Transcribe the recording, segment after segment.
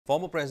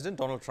Former President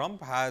Donald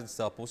Trump has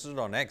posted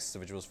on X,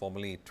 which was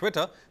formerly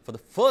Twitter, for the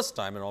first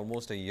time in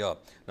almost a year.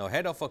 Now,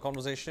 ahead of a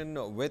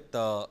conversation with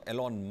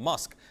Elon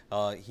Musk,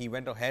 he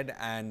went ahead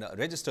and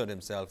registered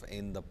himself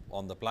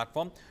on the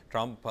platform.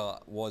 Trump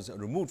was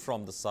removed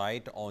from the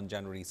site on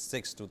January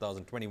 6,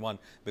 2021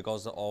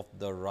 because of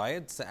the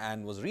riots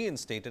and was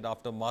reinstated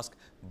after Musk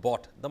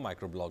bought the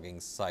microblogging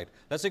site.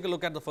 Let's take a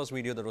look at the first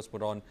video that was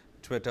put on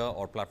Twitter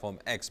or platform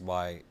X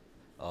by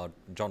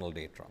Donald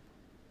J. Trump.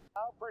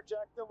 I'll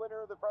project the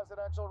winner of the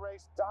presidential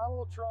race.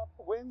 Donald Trump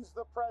wins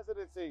the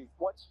presidency.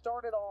 What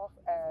started off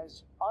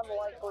as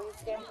unlikely,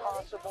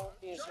 impossible,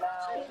 is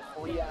now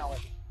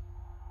reality.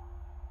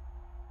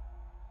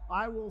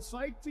 I will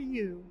fight for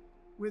you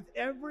with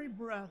every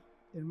breath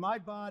in my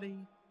body,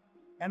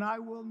 and I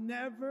will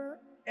never,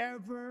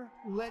 ever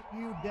let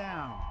you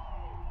down.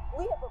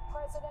 We have a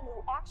president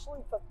who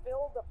actually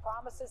fulfilled the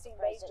promises he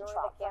made during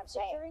the campaign.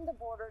 Securing the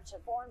border to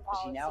foreign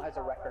policy. He now has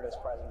a record as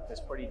president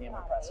that's pretty damn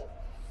impressive.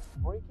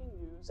 Breaking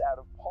news out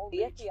of Palm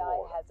Beach, The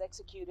FBI has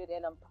executed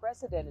an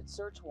unprecedented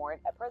search warrant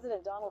at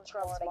President Donald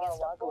Trump's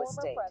Mar-a-Lago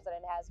estate. The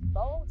president has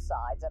both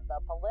sides of the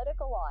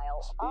political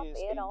aisle up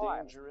in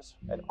arms. Dangerous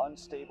and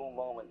unstable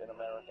moment in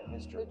American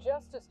history. The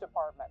Justice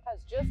Department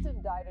has just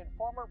indicted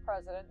former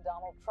President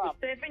Donald Trump.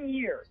 For 7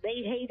 years,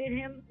 they hated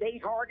him, they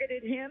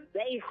targeted him,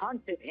 they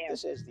hunted him.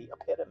 This is the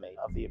epitome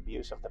of the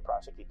abuse of the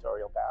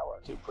prosecutorial power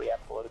to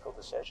preempt political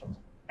decisions.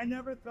 I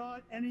never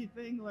thought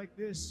anything like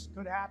this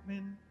could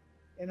happen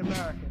in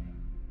America.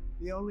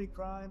 The only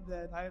crime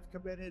that I have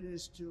committed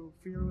is to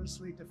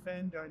fearlessly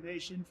defend our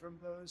nation from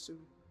those who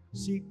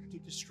seek to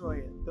destroy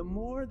it. The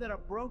more that a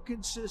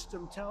broken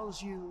system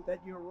tells you that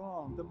you're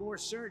wrong, the more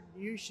certain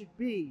you should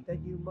be that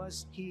you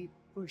must keep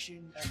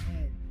pushing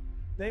ahead.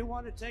 They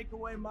want to take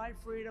away my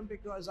freedom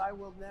because I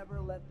will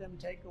never let them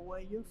take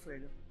away your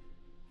freedom.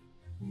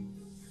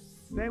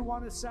 They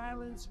want to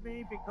silence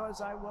me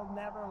because I will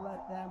never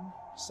let them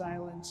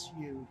silence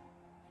you.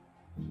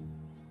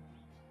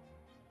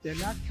 They're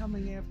not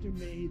coming after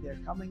me, they're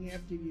coming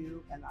after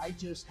you, and I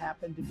just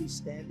happen to be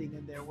standing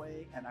in their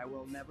way, and I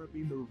will never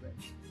be moving.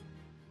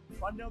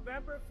 On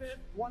November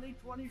 5th,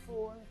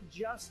 2024,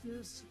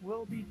 justice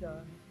will be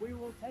done. We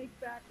will take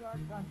back our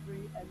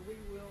country, and we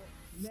will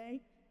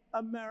make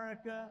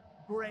America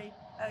great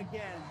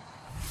again.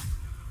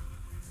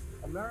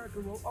 America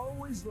will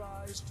always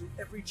rise to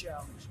every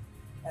challenge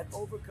and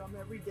overcome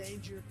every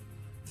danger.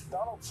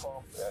 Donald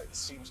Trump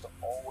seems to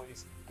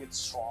always get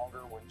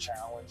stronger when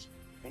challenged.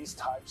 These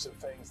types of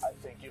things, I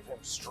think, give him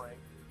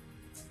strength.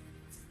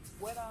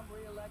 When I'm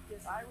reelected,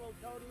 I will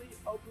totally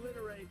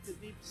obliterate the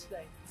deep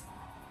state.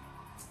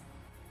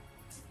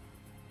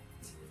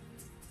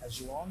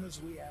 As long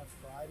as we have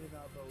pride in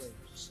our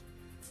beliefs,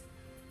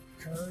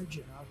 courage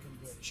in our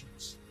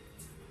convictions,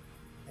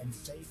 and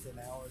faith in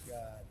our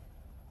God,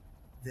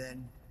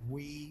 then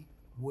we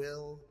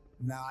will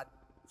not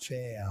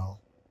fail.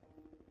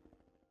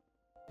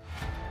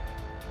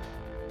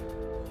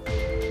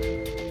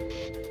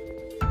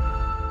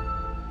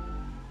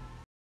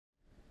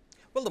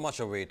 Well, the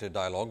much-awaited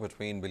dialogue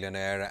between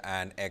billionaire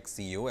and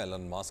ex-CEO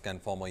Elon Musk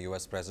and former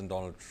U.S. President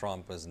Donald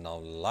Trump is now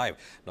live.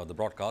 Now, the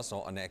broadcast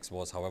on X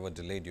was, however,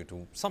 delayed due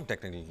to some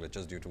technical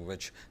glitches, due to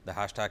which the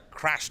hashtag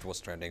crashed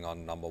was trending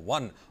on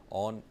 #1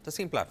 on the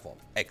same platform,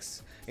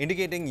 X,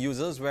 indicating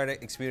users were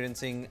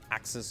experiencing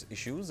access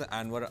issues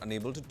and were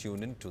unable to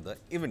tune into the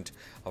event.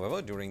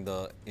 However, during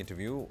the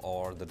interview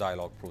or the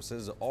dialogue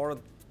process or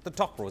the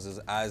talk process,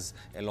 as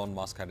Elon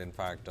Musk had in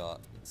fact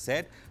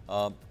said,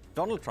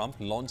 Donald Trump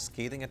launched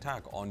scathing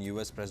attack on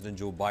U.S. President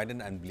Joe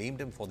Biden and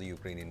blamed him for the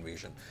Ukraine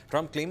invasion.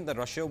 Trump claimed that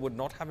Russia would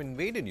not have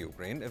invaded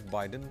Ukraine if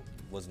Biden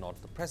was not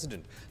the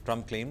president.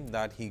 Trump claimed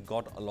that he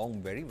got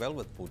along very well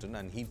with Putin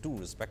and he too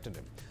respected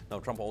him. Now,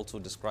 Trump also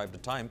described a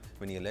time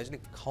when he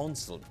allegedly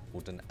counseled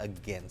Putin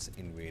against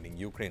invading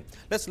Ukraine.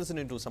 Let's listen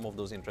into some of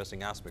those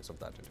interesting aspects of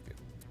that interview.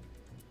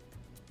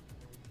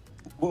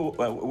 Well,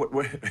 what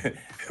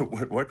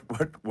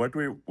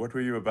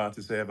were you about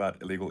to say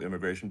about illegal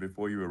immigration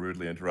before you were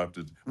rudely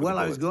interrupted? Well,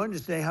 I was going to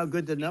say how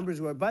good the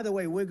numbers were. By the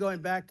way, we're going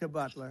back to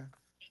Butler,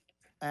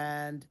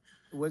 and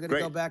we're going to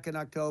go back in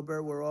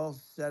October. We're all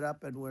set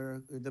up, and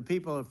the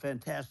people are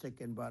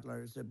fantastic in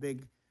Butler. It's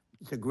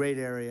a great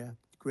area.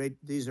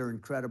 These are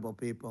incredible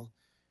people.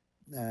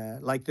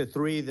 Like the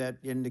three that,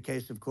 in the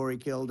case of Corey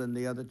killed, and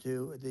the other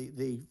two,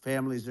 the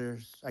families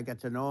I got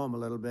to know them a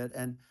little bit,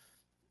 and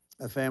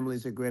the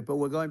families are great. But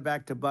we're going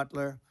back to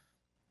Butler.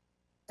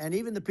 And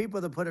even the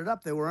people that put it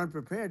up, they were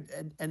unprepared,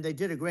 and they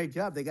did a great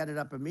job. They got it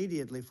up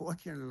immediately,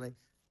 fortunately.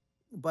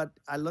 But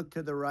I looked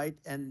to the right,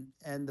 and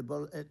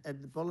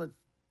the bullet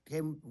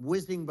came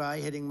whizzing by,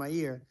 hitting my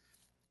ear.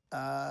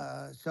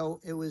 So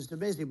it was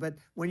amazing. But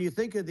when you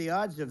think of the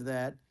odds of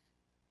that,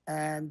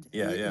 and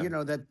you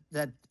know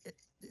that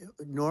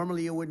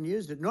normally you wouldn't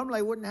use it. Normally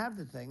I wouldn't have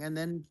the thing, and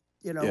then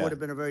it would have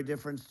been a very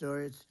different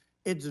story.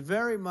 It's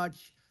very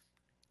much,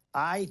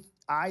 I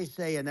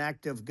say, an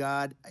act of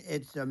God.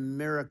 It's a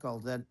miracle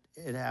that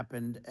it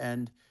happened,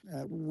 and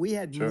we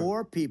had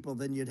more people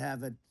than you'd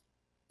have at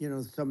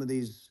some of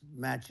these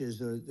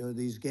matches or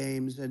these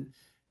games, and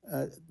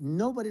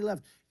nobody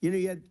left.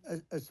 You had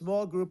a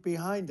small group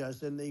behind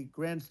us in the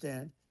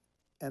grandstand,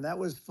 and that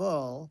was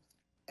full.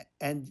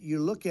 And you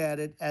look at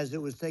it as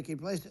it was taking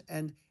place,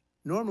 and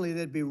normally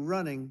they'd be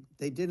running.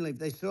 They didn't leave.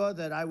 They saw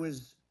that I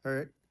was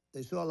hurt.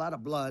 They saw a lot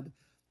of blood,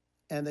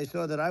 and they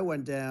saw that I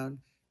went down.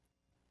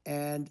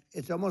 And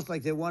it's almost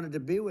like they wanted to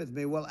be with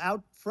me. Well,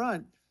 out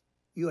front,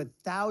 you had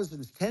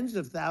thousands, tens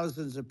of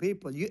thousands of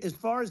people. As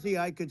far as the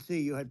eye could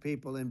see, you had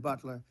people in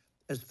Butler,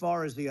 as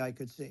far as the eye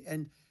could see,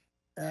 and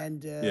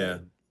Yeah.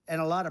 and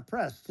a lot of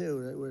press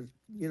too. There was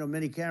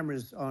many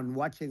cameras on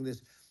watching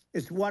this.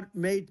 It's what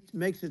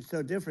makes it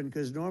so different,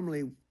 because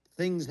normally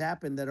things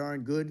happen that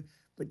aren't good,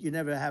 but you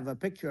never have a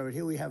picture of it.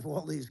 Here we have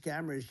all these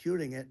cameras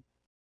shooting it.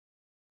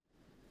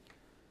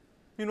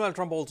 Meanwhile,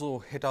 Trump also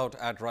hit out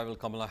at rival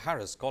Kamala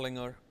Harris, calling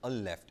her a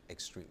left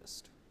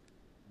extremist.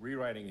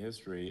 Rewriting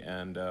history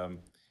and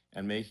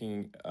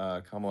making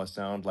Kamala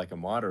sound like a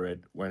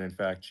moderate when in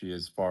fact she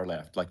is far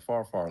left, like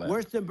far left.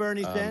 Worse than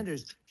Bernie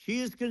Sanders. She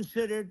is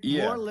considered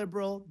more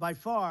liberal by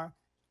far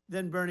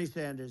than Bernie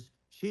Sanders.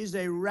 She's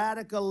a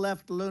radical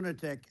left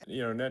lunatic.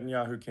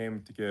 Netanyahu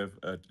came to give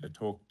a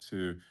talk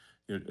to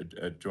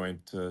a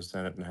joint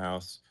Senate and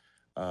House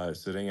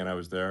sitting, and I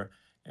was there,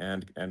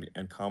 and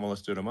Kamala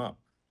stood him up.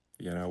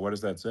 What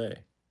does that say?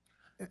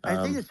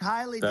 I think it's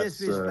highly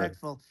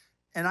disrespectful.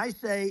 And I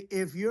say,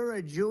 if you're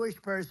a Jewish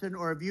person,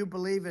 or if you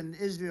believe in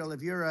Israel,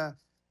 if you're a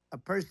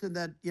person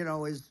that,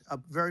 is a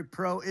very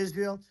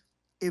pro-Israel,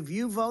 if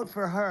you vote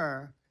for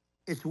her,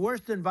 it's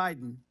worse than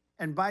Biden.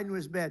 And Biden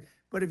was bad.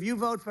 But if you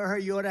vote for her,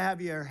 you ought to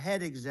have your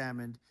head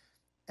examined.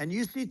 And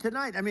you see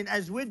tonight, I mean,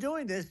 as we're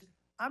doing this,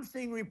 I'm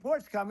seeing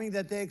reports coming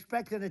that they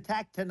expect an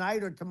attack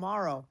tonight or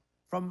tomorrow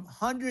from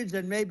hundreds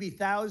and maybe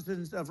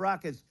thousands of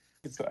rockets.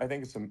 I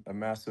think it's a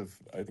massive.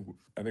 I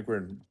think we're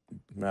in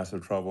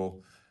massive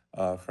trouble,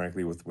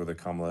 frankly, with the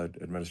Kamala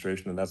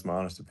administration, and that's my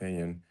honest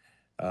opinion.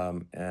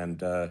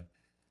 And I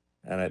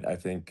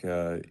think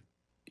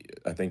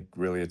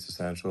really it's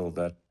essential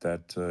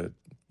that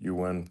you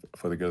win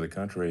for the good of the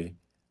country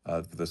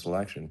for this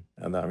election.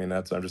 And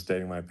I'm just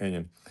stating my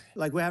opinion.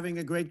 Like, we're having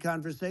a great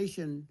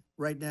conversation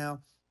right now.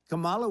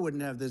 Kamala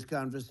wouldn't have this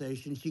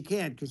conversation. She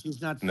can't, because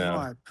she's not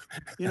smart.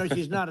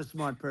 She's not a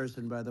smart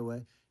person, by the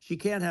way. She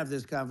can't have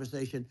this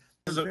conversation.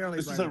 This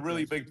is a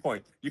really big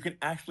point. You can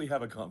actually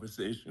have a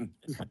conversation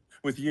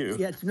with you.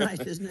 Yeah, it's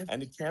nice, isn't it?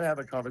 And you can't have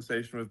a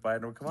conversation with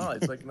Biden or Kamala.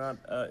 It's like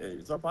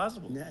it's not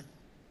possible.